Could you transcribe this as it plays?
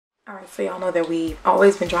Alright, so y'all know that we've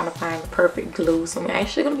always been trying to find the perfect glue, so I'm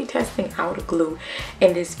actually going to be testing out a glue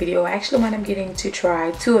in this video. Actually, when I'm getting to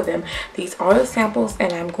try two of them, these are the samples,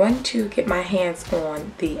 and I'm going to get my hands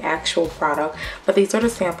on the actual product, but these are the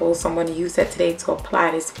samples, so I'm going to use that today to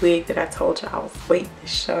apply this wig that I told you I was waiting to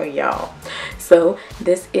show y'all. So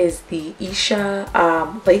this is the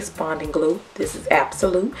ESHA lace bonding glue. This is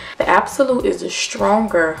Absolute. The Absolute is a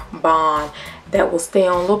stronger bond that will stay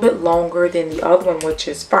on a little bit longer than the other one, which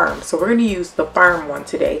is firm. So we're going to use the firm one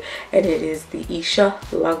today, and it is the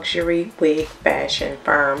ESHA Luxury Wig Fashion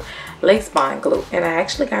Firm Lace Bond Glue. And I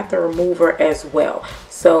actually got the remover as well,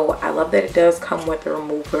 so I love that it does come with the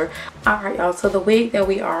remover. Alright y'all, so the wig that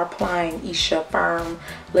we are applying ESHA Firm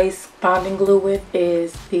Lace Bonding Glue with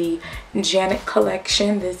is the Janet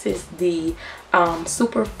Collection. This is the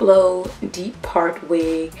Super Flow Deep Part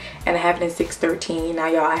wig, and I have it in 613. Now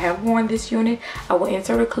y'all, I have worn this unit. I will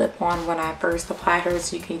insert a clip on when I first applied her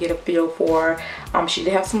so you can get a feel for her. She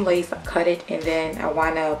did have some lace. I cut it, and then I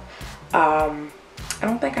wind up I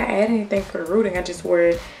don't think I added anything for the rooting. I just wore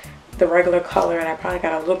it the regular color, and I probably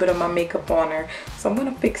got a little bit of my makeup on her, so I'm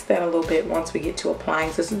going to fix that a little bit once we get to applying.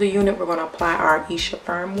 So this is the unit we're going to apply our ESHA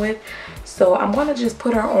Firm with. So I'm going to just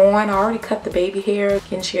put her on. I already cut the baby hair.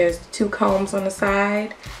 Again, she has two combs on the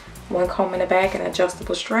side, one comb in the back, and an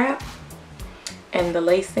adjustable strap. And the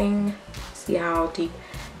lacing, see how deep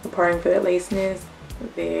the parting for that lacing is?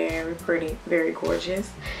 Very pretty, very gorgeous.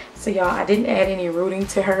 So y'all, I didn't add any rooting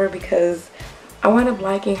to her because I wound up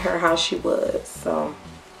liking her how she was. So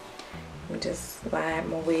let me just slide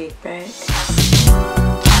my wig back.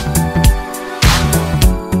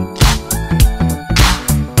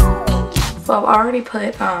 So I've already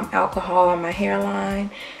put alcohol on my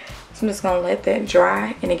hairline, so I'm just going to let that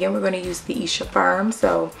dry. And again, we're going to use the ESHA Firm.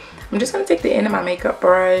 So I'm just going to take the end of my makeup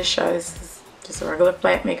brush. This is just a regular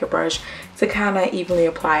flat makeup brush to kind of evenly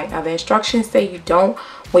apply it. Now the instructions say you don't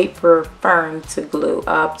wait for firm to glue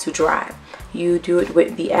up to dry. You do it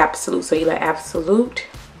with the Absolute. So you let Absolute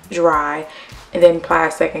dry and then apply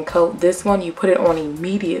a second coat. This one you put it on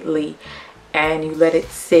immediately and you let it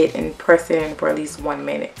sit and press it in for at least 1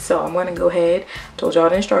 minute. So I'm going to go ahead, told y'all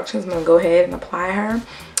the instructions, I'm going to go ahead and apply her,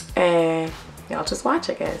 and y'all just watch,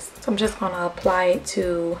 I guess. So I'm just going to apply it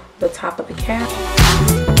to the top of the cap.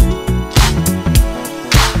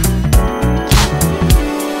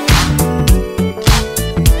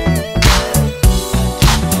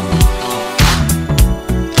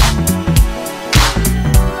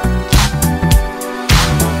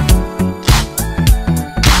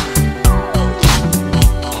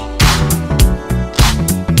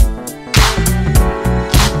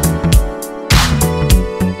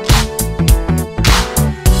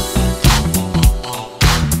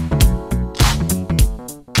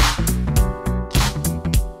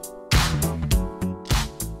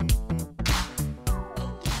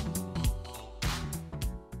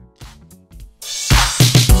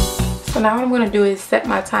 So now what I'm going to do is set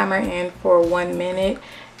my timer in for 1 minute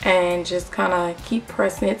and just kind of keep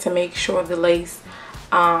pressing it to make sure the lace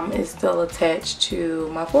is still attached to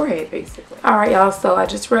my forehead, basically. Alright y'all, so I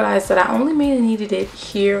just realized that I only mainly needed it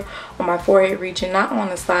here on my forehead region, not on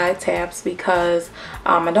the side tabs, because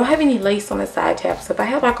I don't have any lace on the side tabs. So if I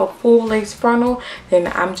had like a full lace frontal, then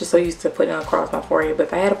I'm just so used to putting it across my forehead, but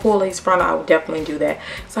if I had a full lace frontal, I would definitely do that.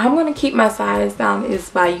 So how I'm going to keep my sides down is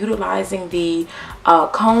by utilizing the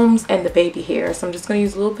combs and the baby hair. So I'm just going to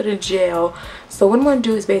use a little bit of gel. So what I'm going to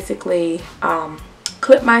do is basically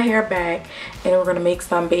clip my hair back, and we're going to make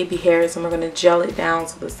some baby hairs, and we're going to gel it down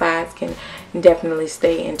so the sides can definitely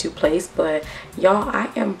stay into place. But y'all, I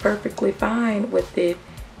am perfectly fine with it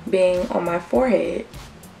being on my forehead.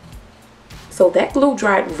 So that glue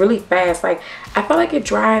dried really fast. Like, I felt like it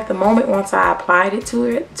dried the moment once I applied it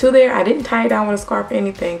to there. I didn't tie it down with a scarf or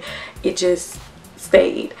anything. It just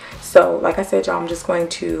stayed. So like I said, y'all, I'm just going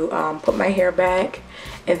to put my hair back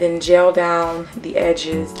and then gel down the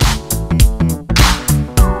edges.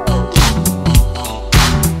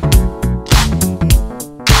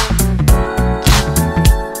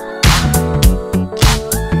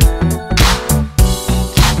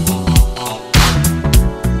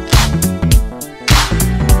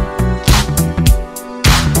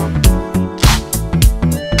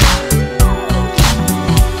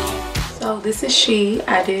 This is she.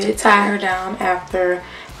 I did tie her down after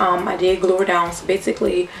I did glue her down. So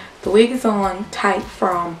basically the wig is on tight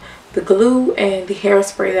from the glue and the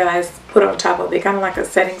hairspray that I put on top of it, kind of like a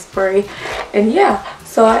setting spray. And yeah,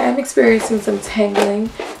 so I am experiencing some tangling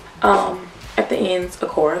at the ends, of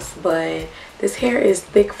course, but this hair is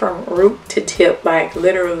thick from root to tip. Like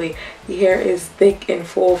literally the hair is thick and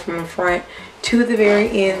full from the front to the very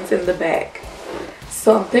ends in the back.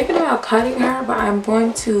 So I'm thinking about cutting her, but I'm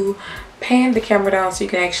going to pan the camera down so you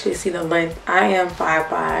can actually see the length. I am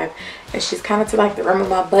 5'5", and she's kind of to like the rim of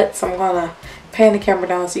my butt, so I'm gonna pan the camera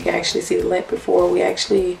down so you can actually see the length before we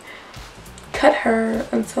actually cut her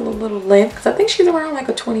until a little length, because I think she's around like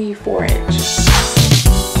a 24 inch.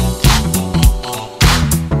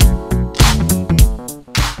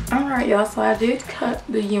 Alright y'all, so I did cut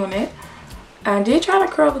the unit. I did try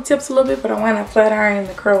to curl the tips a little bit, but I went to flat iron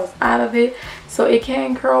the curls out of it, so it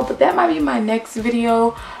can curl. But that might be my next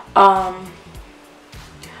video.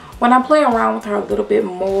 When I play around with her a little bit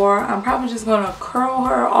more, I'm probably just gonna curl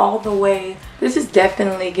her all the way. This is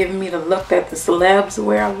definitely giving me the look that the celebs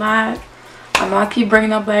wear a lot. I know I keep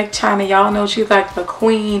bringing up Black China. Y'all know she's like the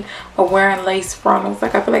queen of wearing lace frontals.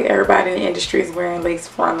 Like I feel like everybody in the industry is wearing lace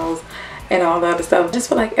frontals and all the other stuff. I just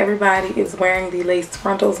feel like everybody is wearing the lace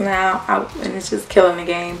frontals now, and it's just killing the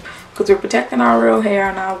game, because we're protecting our real hair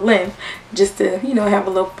and our length just to, you know, have a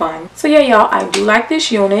little fun. So yeah y'all, I do like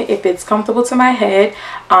this unit if it's comfortable to my head.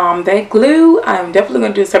 That glue, I'm definitely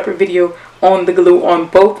going to do a separate video on the glue, on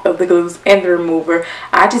both of the glues and the remover.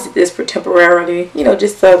 I just did this for temporarily, you know,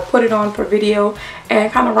 just to put it on for video and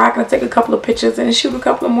kind of rock and take a couple of pictures and shoot a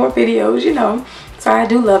couple of more videos, you know. So I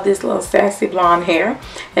do love this little sassy blonde hair.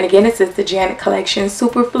 And again, it says the Janet Collection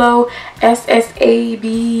Superflow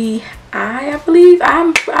SSABI, I believe.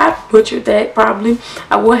 I butchered that probably.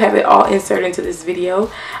 I will have it all inserted into this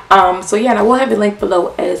video. So yeah, and I will have it linked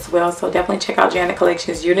below as well. So definitely check out Janet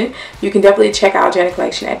Collection's unit. You can definitely check out Janet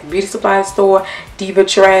Collection at the beauty supply store, Diva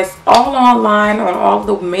Dress, all online on all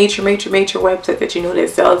the major websites that you know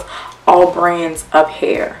that sells all brands of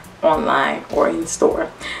hair online or in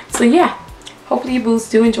store. So yeah, hopefully you boos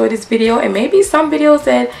do enjoy this video, and maybe some videos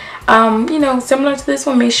that you know, similar to this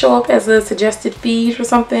one may show up as a suggested feed or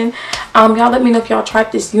something. Y'all let me know if y'all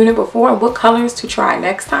tried this unit before and what colors to try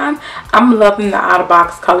next time. I'm loving the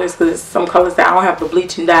out-of-box colors, because some colors that I don't have to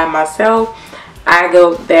bleach and dye myself, I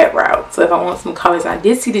go that route. So if I want some colors, I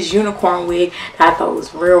did see this unicorn wig that I thought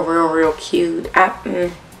was real cute.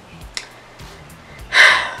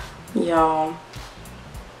 Y'all,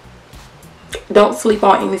 don't sleep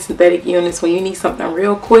on any synthetic units when you need something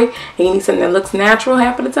real quick and you need something that looks natural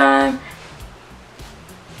half of the time.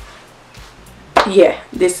 Yeah,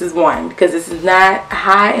 this is one, because this is not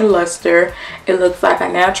high in luster. It looks like a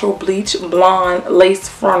natural bleach blonde lace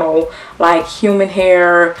frontal, like human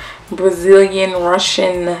hair, Brazilian,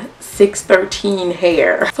 Russian 613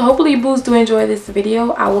 hair. So hopefully you boos do enjoy this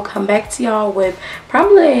video. I will come back to y'all with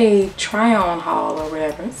probably a try on haul or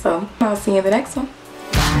whatever. So I'll see you in the next one.